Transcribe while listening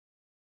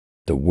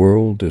The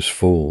world is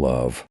full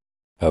of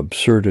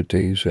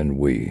absurdities, and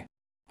we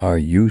are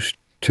used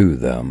to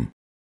them.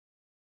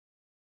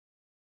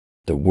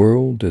 The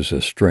world is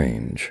a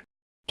strange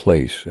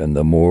place, and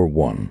the more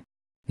one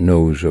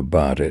knows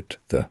about it,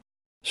 the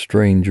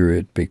stranger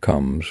it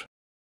becomes.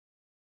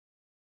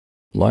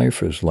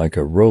 Life is like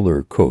a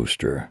roller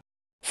coaster,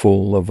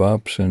 full of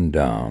ups and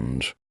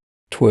downs,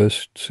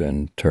 twists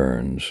and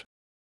turns.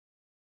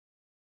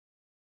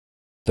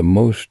 The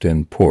most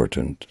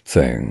important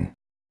thing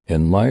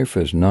in life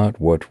is not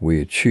what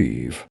we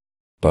achieve,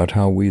 but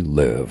how we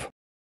live.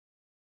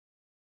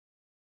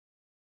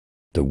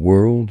 The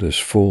world is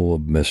full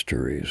of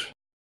mysteries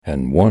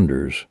and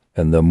wonders,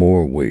 and the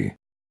more we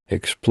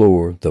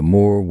explore, the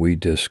more we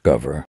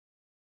discover.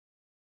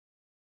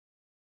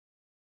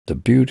 The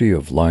beauty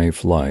of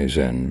life lies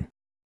in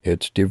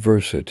its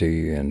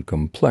diversity and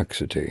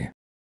complexity.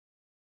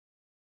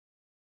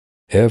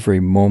 Every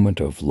moment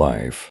of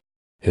life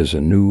is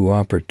a new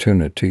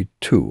opportunity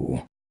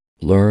to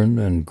learn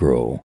and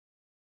grow.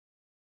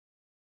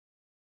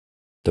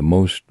 The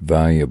most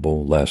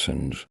valuable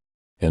lessons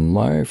in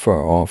life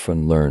are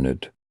often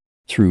learned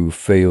through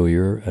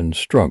failure and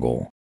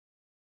struggle.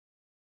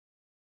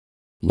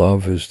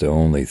 Love is the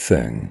only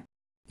thing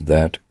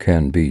that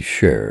can be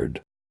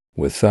shared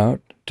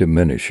without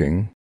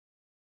diminishing.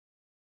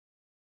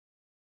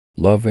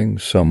 Loving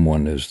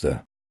someone is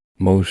the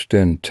most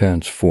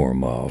intense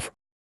form of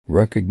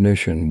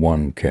recognition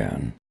one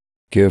can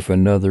give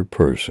another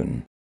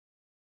person.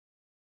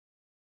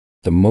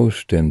 The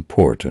most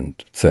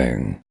important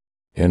thing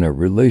in a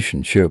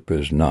relationship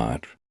is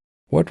not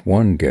what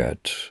one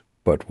gets,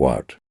 but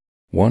what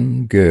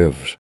one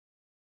gives.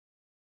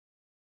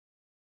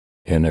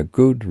 In a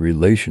good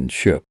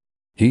relationship,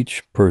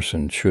 each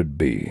person should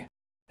be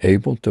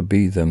able to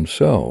be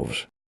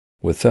themselves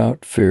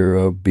without fear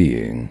of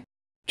being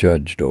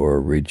judged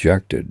or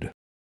rejected.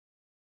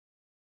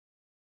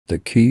 The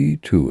key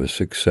to a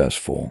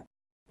successful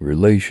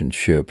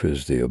relationship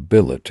is the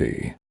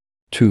ability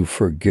to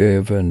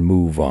forgive and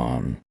move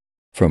on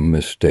from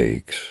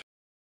mistakes.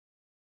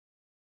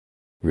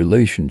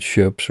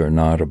 Relationships are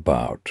not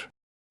about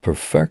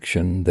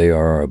perfection, they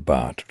are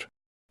about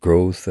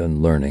growth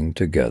and learning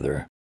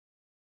together.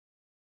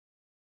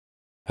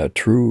 A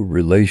true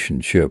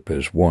relationship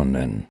is one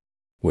in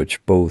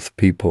which both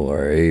people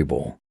are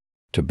able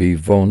to be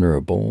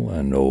vulnerable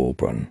and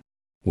open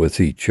with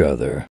each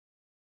other.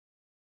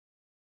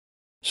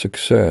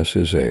 Success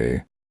is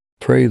a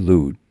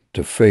prelude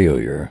to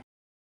failure.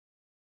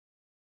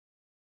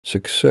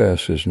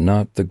 Success is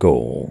not the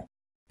goal,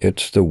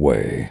 it's the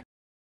way.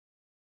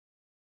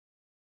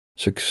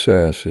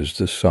 Success is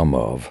the sum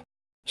of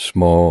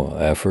small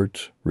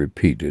efforts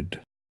repeated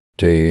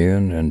day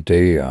in and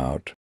day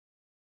out.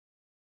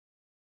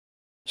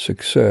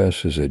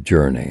 Success is a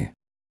journey,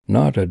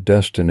 not a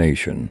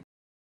destination.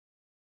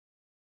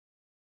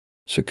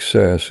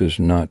 Success is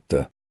not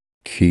the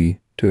key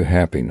to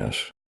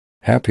happiness.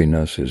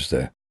 Happiness is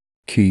the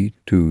key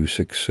to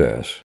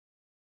success.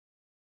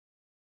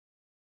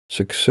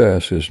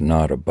 Success is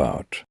not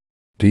about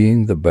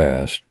being the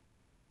best,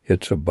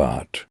 it's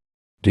about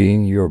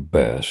being your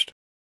best.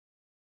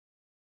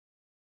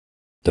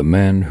 The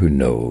man who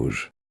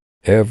knows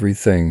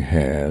everything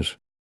has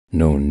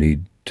no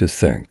need to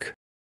think.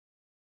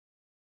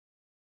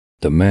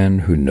 The man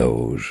who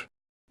knows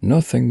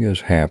nothing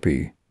is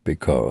happy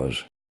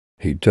because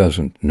he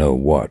doesn't know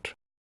what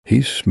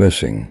he's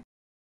missing.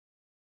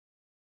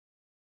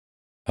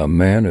 A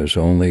man is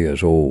only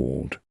as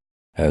old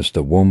as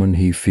the woman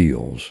he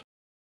feels.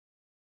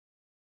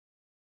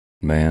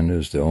 Man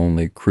is the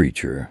only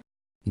creature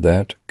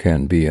that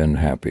can be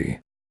unhappy,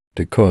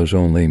 because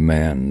only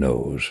man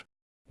knows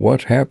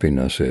what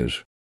happiness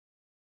is.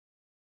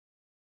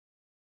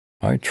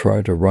 I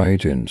try to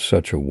write in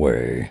such a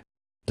way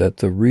that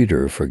the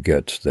reader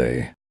forgets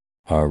they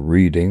are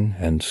reading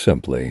and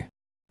simply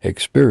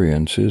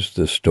experiences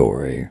the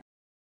story.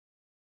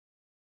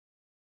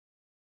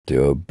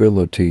 The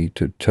ability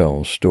to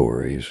tell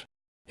stories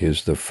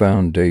is the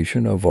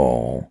foundation of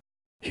all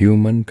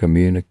human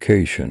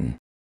communication.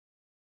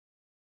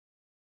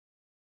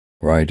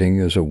 Writing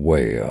is a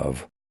way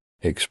of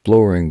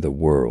exploring the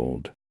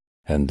world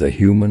and the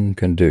human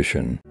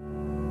condition.